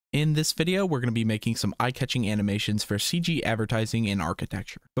In this video, we're going to be making some eye-catching animations for CG advertising and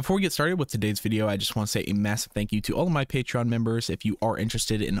architecture. Before we get started with today's video, I just want to say a massive thank you to all of my Patreon members. If you are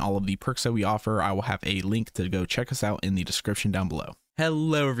interested in all of the perks that we offer, I will have a link to go check us out in the description down below.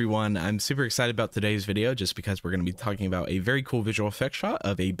 Hello everyone, I'm super excited about today's video just because we're going to be talking about a very cool visual effects shot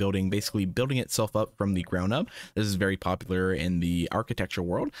of a building basically building itself up from the ground up. This is very popular in the architecture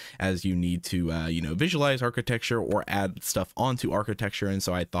world as you need to visualize architecture or add stuff onto architecture, and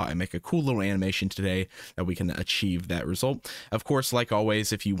so I thought I'd make a cool little animation today that we can achieve that result. Of course, like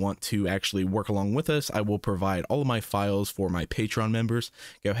always, if you want to actually work along with us, I will provide all of my files for my Patreon members.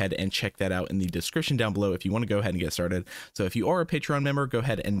 Go ahead and check that out in the description down below if you want to go ahead and get started. So if you are a Patreon member, go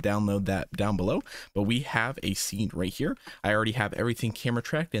ahead and download that down below. But we have a scene right here. I already have everything camera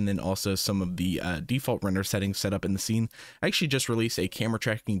tracked, and then also some of the default render settings set up in the scene. I actually just released a camera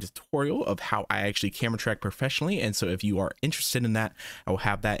tracking tutorial of how I actually camera track professionally, and so if you are interested in that, I will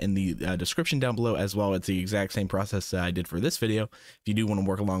have that in the description down below as well. It's the exact same process that I did for this video. If you do want to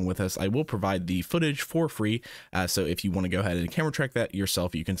work along with us, I will provide the footage for free, so if you want to go ahead and camera track that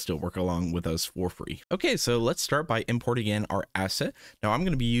yourself, you can still work along with us for free. Okay, so let's start by importing in our asset. Now I'm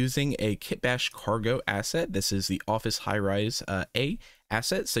going to be using a Kitbash cargo asset. This is the Office High-Rise A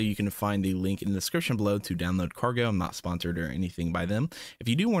asset, so you can find the link in the description below to download cargo. I'm not sponsored or anything by them. If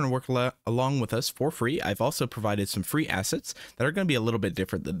you do want to work along with us for free, I've also provided some free assets that are going to be a little bit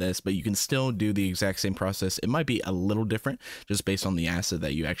different than this, but you can still do the exact same process. It might be a little different just based on the asset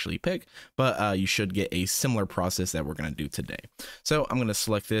that you actually pick, but you should get a similar process that we're going to do today. So I'm going to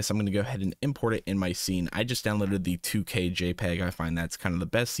select this. I'm going to go ahead and import it in my scene. I just downloaded the 2K JPEG. I find that's kind of the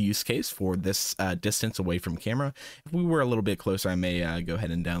best use case for this distance away from camera. If we were a little bit closer, I may go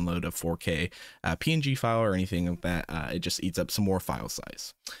ahead and download a 4K PNG file or anything like that. It just eats up some more file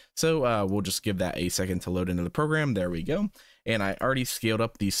size. So we'll just give that a second to load into the program. There we go. And I already scaled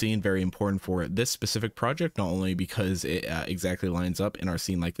up the scene, very important for this specific project, not only because it exactly lines up in our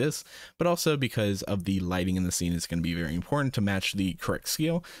scene like this, but also because of the lighting in the scene is going to be very important to match the correct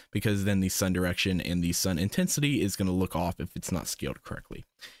scale, because then the sun direction and the sun intensity is going to look off if it's not scaled correctly.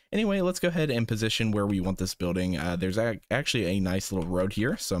 Anyway, let's go ahead and position where we want this building. There's actually a nice little road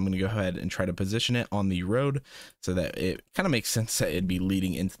here, so I'm going to go ahead and try to position it on the road so that it kind of makes sense that it'd be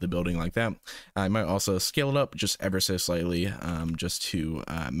leading into the building like that. I might also scale it up just ever so slightly just to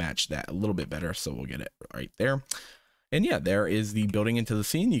match that a little bit better, so we'll get it right there. And yeah, there is the building into the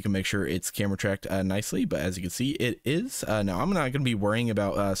scene. You can make sure it's camera tracked nicely, but as you can see, it is. Now, I'm not going to be worrying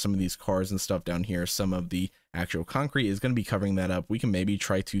about some of these cars and stuff down here. Some of the actual concrete is going to be covering that up. We can maybe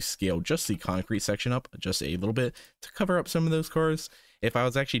try to scale just the concrete section up just a little bit to cover up some of those cars. If I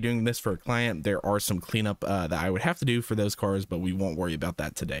was actually doing this for a client, there are some cleanup that I would have to do for those cars, but we won't worry about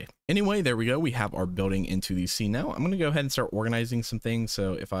that today. Anyway, there we go. We have our building into the scene now. I'm going to go ahead and start organizing some things.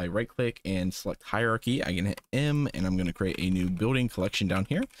 So if I right click and select hierarchy, I can hit M, and I'm going to create a new building collection down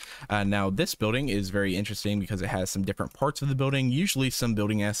here. Now this building is very interesting because it has some different parts of the building. Usually some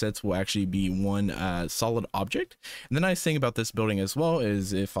building assets will actually be one solid object. And the nice thing about this building as well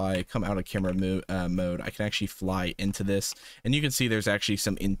is if I come out of camera mode, I can actually fly into this, and you can see there's actually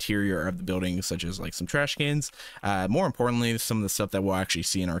some interior of the building, such as like some trash cans. More importantly, some of the stuff that we'll actually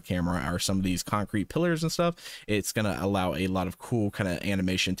see in our camera are some of these concrete pillars and stuff. It's going to allow a lot of cool kind of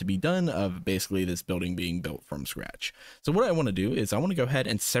animation to be done of basically this building being built from scratch. So what I want to do is I want to go ahead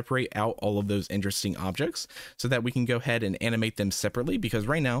and separate out all of those interesting objects so that we can go ahead and animate them separately, because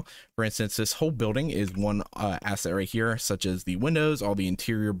right now, for instance, this whole building is one asset right here, such as the windows, all the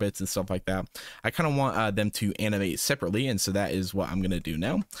interior bits and stuff like that. I kind of want them to animate separately, and so that is what I'm going to do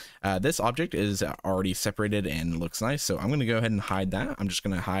now. This object is already separated and looks nice, so I'm going to go ahead and hide that. I'm just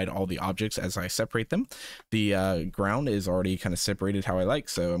going to hide all the objects as I separate them. The ground is already kind of separated how I like,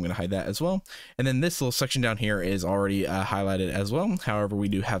 so I'm going to hide that as well. And then this little section down here is already highlighted as well. However, we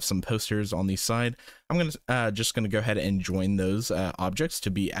do have some posters on the side. I'm going to just going to go ahead and join those objects to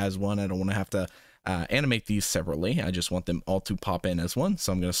be as one. I don't want to have to animate these separately. I just want them all to pop in as one.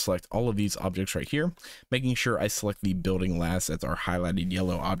 So I'm going to select all of these objects right here, making sure I select the building last. That's our highlighted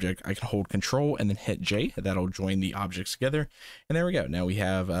yellow object. I can hold Control and then hit J. That'll join the objects together. And there we go. Now we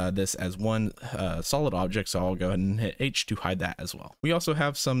have this as one solid object. So I'll go ahead and hit H to hide that as well. We also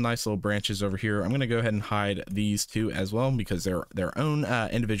have some nice little branches over here. I'm going to go ahead and hide these two as well because they're their own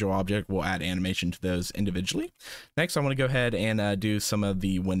individual object. We'll add animation to those individually. Next, I want to go ahead and do some of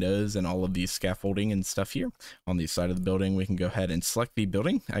the windows and all of these scaffolding scaffolding and stuff here on the side of the building. We can go ahead and select the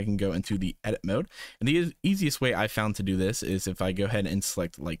building. I can go into the edit mode, and the easiest way I found to do this is if I go ahead and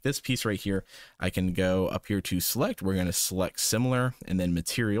select like this piece right here, I can go up here to select. We're going to select similar and then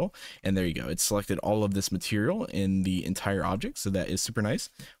material, and there you go. It's selected all of this material in the entire object, so that is super nice.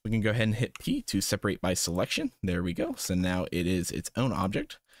 We can go ahead and hit P to separate by selection. There we go. So now it is its own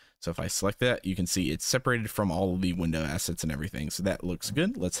object. So if I select that, you can see it's separated from all of the window assets and everything. So that looks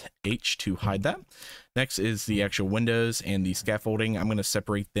good. Let's H to hide that. Next is the actual windows and the scaffolding. I'm going to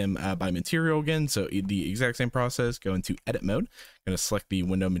separate them by material again. So the exact same process, go into edit mode. I'm going to select the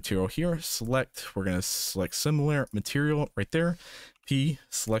window material here, select, we're going to select similar material right there. P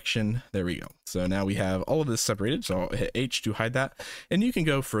selection, there we go. So now we have all of this separated, so I'll hit H to hide that, and you can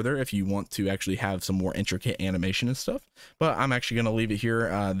go further if you want to actually have some more intricate animation and stuff, but I'm actually going to leave it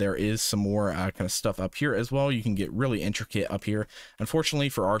here. There is some more kind of stuff up here as well. You can get really intricate up here. Unfortunately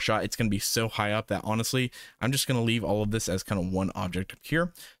for our shot, it's going to be so high up that honestly I'm just going to leave all of this as kind of one object up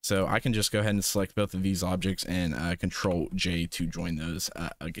here, so I can just go ahead and select both of these objects and Control J to join those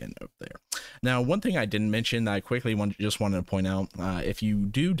again up there. Now, one thing I didn't mention that I quickly just wanted to point out, if you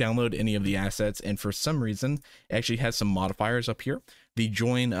do download any of the assets and for some reason it actually has some modifiers up here, the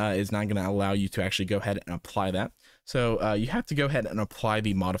join is not going to allow you to actually go ahead and apply that. So you have to go ahead and apply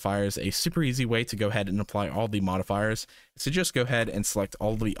the modifiers. A super easy way to go ahead and apply all the modifiers is to just go ahead and select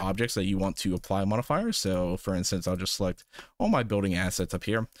all the objects that you want to apply modifiers. So for instance, I'll just select all my building assets up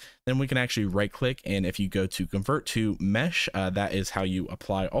here. Then we can actually right click, and if you go to convert to mesh, that is how you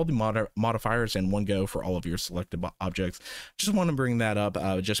apply all the modifiers in one go for all of your selected objects. Just want to bring that up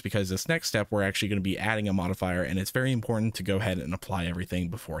just because this next step we're actually going to be adding a modifier, and it's very important to go ahead and apply everything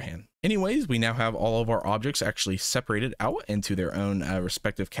beforehand. Anyways, we now have all of our objects actually separated out into their own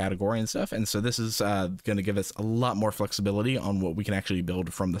respective category and stuff. And so this is going to give us a lot more flexibility on what we can actually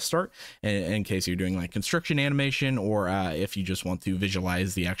build from the start in case you're doing like construction animation, or if you just want to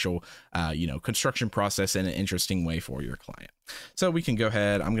visualize the actual, construction process in an interesting way for your client. So we can go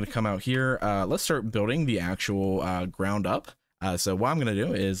ahead. I'm going to come out here. Let's start building the actual ground up. So what I'm going to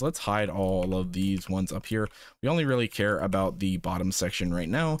do is let's hide all of these ones up here. We only really care about the bottom section right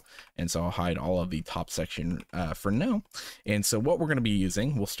now. And so I'll hide all of the top section for now. And so what we're going to be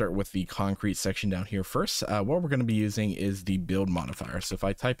using, we'll start with the concrete section down here first. What we're going to be using is the build modifier. So if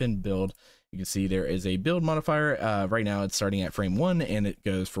I type in build, you can see there is a build modifier. Right now it's starting at frame 1 and it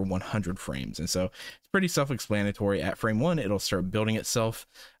goes for 100 frames. And so it's pretty self-explanatory. At frame 1, it'll start building itself.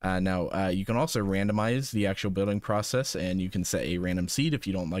 Now you can also randomize the actual building process, and you can set a random seed if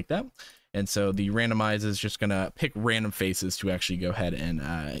you don't like that. And so the randomize is just going to pick random faces to actually go ahead and,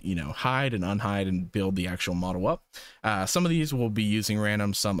 hide and unhide and build the actual model up. Some of these will be using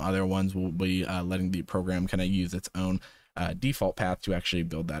random. Some other ones will be letting the program kind of use its own default path to actually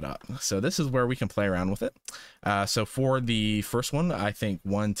build that up. So this is where we can play around with it. So for the first one, I think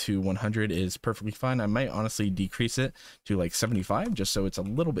 1 to 100 is perfectly fine. I might honestly decrease it to like 75 just so it's a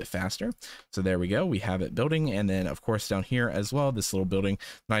little bit faster. So there we go. We have it building. And then of course down here as well, this little building.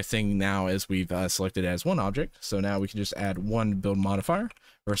 Nice thing now is we've selected it as one object. So now we can just add one build modifier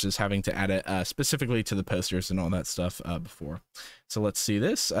versus having to add it specifically to the posters and all that stuff before. So let's see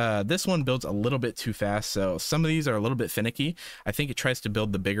this. This one builds a little bit too fast. So some of these are a little bit finicky. I think it tries to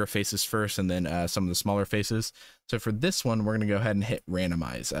build the bigger faces first and then some of the smaller faces. So for this one, we're going to go ahead and hit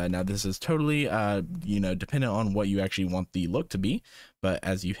randomize. Now this is totally, dependent on what you actually want the look to be. But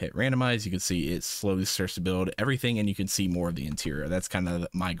as you hit randomize, you can see it slowly starts to build everything and you can see more of the interior. That's kind of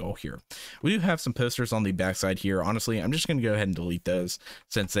my goal here. We do have some posters on the backside here. Honestly, I'm just going to go ahead and delete those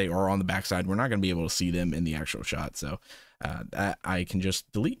since they are on the backside. We're not going to be able to see them in the actual shot. So that I can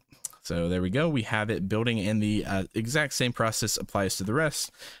just delete. So there we go. We have it building, and the exact same process applies to the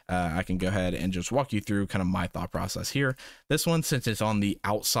rest. I can go ahead and just walk you through kind of my thought process here. This one, since it's on the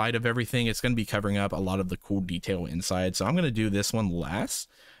outside of everything, it's going to be covering up a lot of the cool detail inside. So I'm going to do this one last.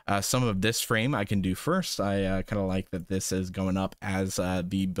 Some of this frame I can do first. I kind of like that this is going up as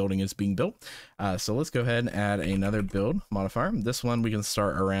the building is being built. So let's go ahead and add another build modifier. This one we can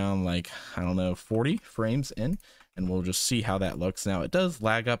start around like, 40 frames in. And we'll just see how that looks. Now it does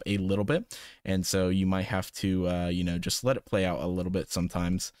lag up a little bit, and so you might have to just let it play out a little bit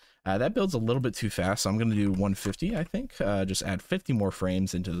sometimes. That builds a little bit too fast, so I'm going to do 150. I think just add 50 more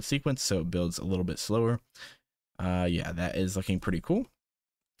frames into the sequence so it builds a little bit slower. Yeah, that is looking pretty cool.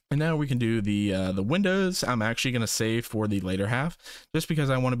 And now we can do the windows. I'm actually going to save for the later half just because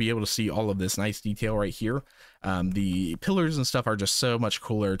I want to be able to see all of this nice detail right here. The pillars and stuff are just so much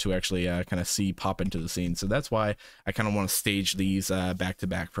cooler to actually kind of see pop into the scene. So that's why I kind of want to stage these back to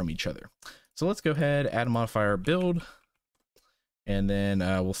back from each other. So let's go ahead, add a modifier build. And then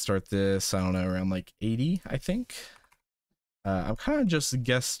we'll start this, I don't know, around like 80, I think. I'm kind of just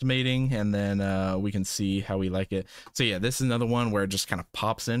guesstimating, and then we can see how we like it. So yeah, this is another one where it just kind of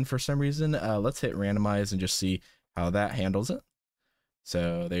pops in for some reason. Let's hit randomize and just see how that handles it.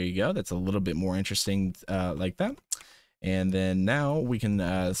 So there you go. That's a little bit more interesting like that. And then now we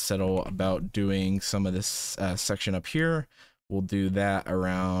can settle about doing some of this section up here. We'll do that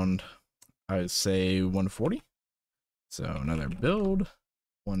around, I would say 140. So another build,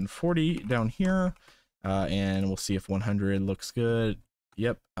 140 down here. And we'll see if 100 looks good.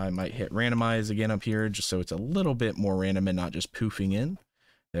 Yep, I might hit randomize again up here just so it's a little bit more random and not just poofing in.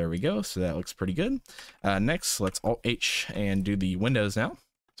 There we go. So that looks pretty good. Next, let's Alt-H and do the windows now.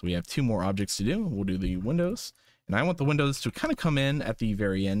 So we have 2 more objects to do. We'll do the windows. And I want the windows to kind of come in at the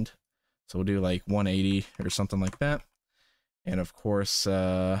very end. So we'll do like 180 or something like that. And of course,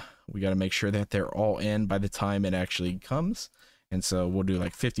 we got to make sure that they're all in by the time it actually comes. And so we'll do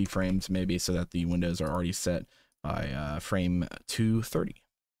like 50 frames maybe so that the windows are already set by frame 230.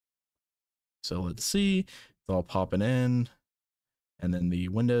 So let's see, it's all popping in. And then the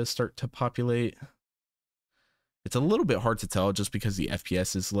windows start to populate. It's a little bit hard to tell just because the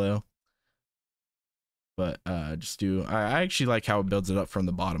FPS is low. But I actually like how it builds it up from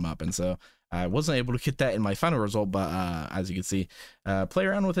the bottom up. And so I wasn't able to get that in my final result, but as you can see, play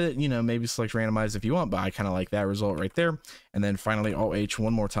around with it, you know, maybe select randomize if you want, but I kind of like that result right there. And then finally, Alt-H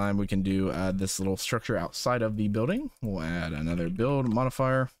one more time, we can do this little structure outside of the building. We'll add another build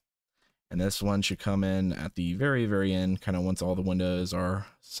modifier. And this one should come in at the very, very end, kind of once all the windows are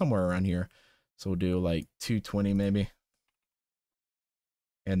somewhere around here. So we'll do like 220 maybe.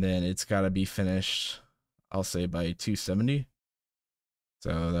 And then it's got to be finished, I'll say by 270.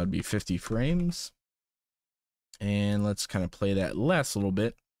 So that would be 50 frames. And let's kind of play that last little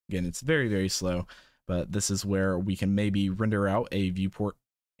bit. Again, it's very, very slow, but this is where we can maybe render out a viewport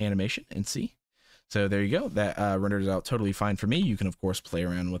animation and see. So there you go. That renders out totally fine for me. You can, of course, play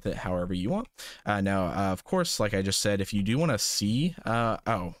around with it however you want. Now, of course, like I just said, if you do want to see,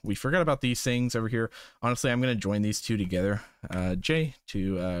 oh, we forgot about these things over here. Honestly, I'm going to join these two together. J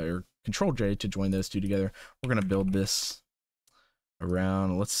to, or Control J to join those two together. We're going to build this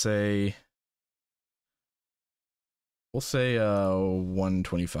around, let's say, we'll say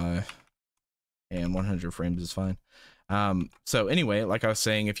 125, and 100 frames is fine. So anyway, like I was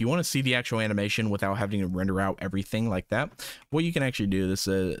saying, if you want to see the actual animation without having to render out everything like that, what you can actually do, this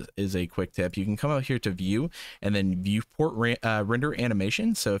is a quick tip. You can come out here to view and then viewport render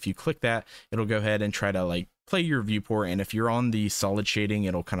animation. So if you click that, it'll go ahead and try to like play your viewport. And if you're on the solid shading,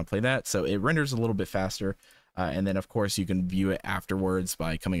 it'll kind of play that. So it renders a little bit faster. And then, of course, you can view it afterwards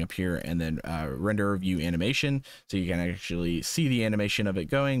by coming up here and then render view animation. So you can actually see the animation of it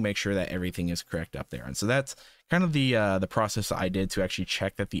going, make sure that everything is correct up there. And so that's kind of the process I did to actually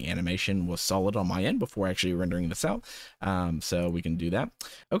check that the animation was solid on my end before actually rendering this out. So we can do that.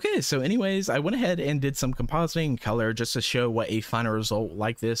 Okay, so anyways, I went ahead and did some compositing and color just to show what a final result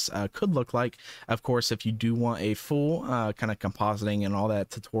like this could look like. Of course, if you do want a full kind of compositing and all that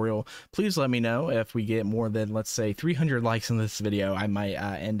tutorial, please let me know. If we get more than, let's say, 300 likes in this video, I might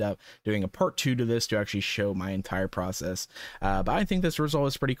end up doing a part 2 to this to actually show my entire process. But I think this result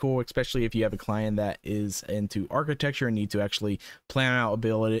is pretty cool, especially if you have a client that is into architecture and need to actually plan out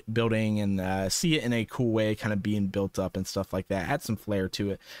a building and see it in a cool way, kind of being built up and stuff like that. Add some flair to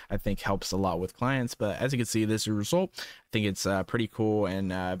it, I think helps a lot with clients. But as you can see, this result, I think it's pretty cool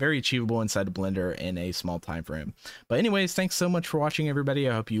and very achievable inside of Blender in a small time frame. But anyways, thanks so much for watching, everybody.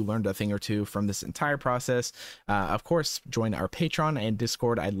 I hope you learned a thing or two from this entire process. Of course, join our Patreon and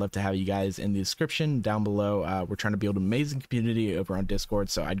Discord. I'd love to have you guys in the description down below. We're trying to build an amazing community over on Discord,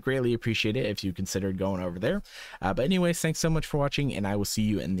 so I'd greatly appreciate it if you considered going over there. But anyways, thanks so much for watching, and I will see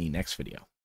you in the next video.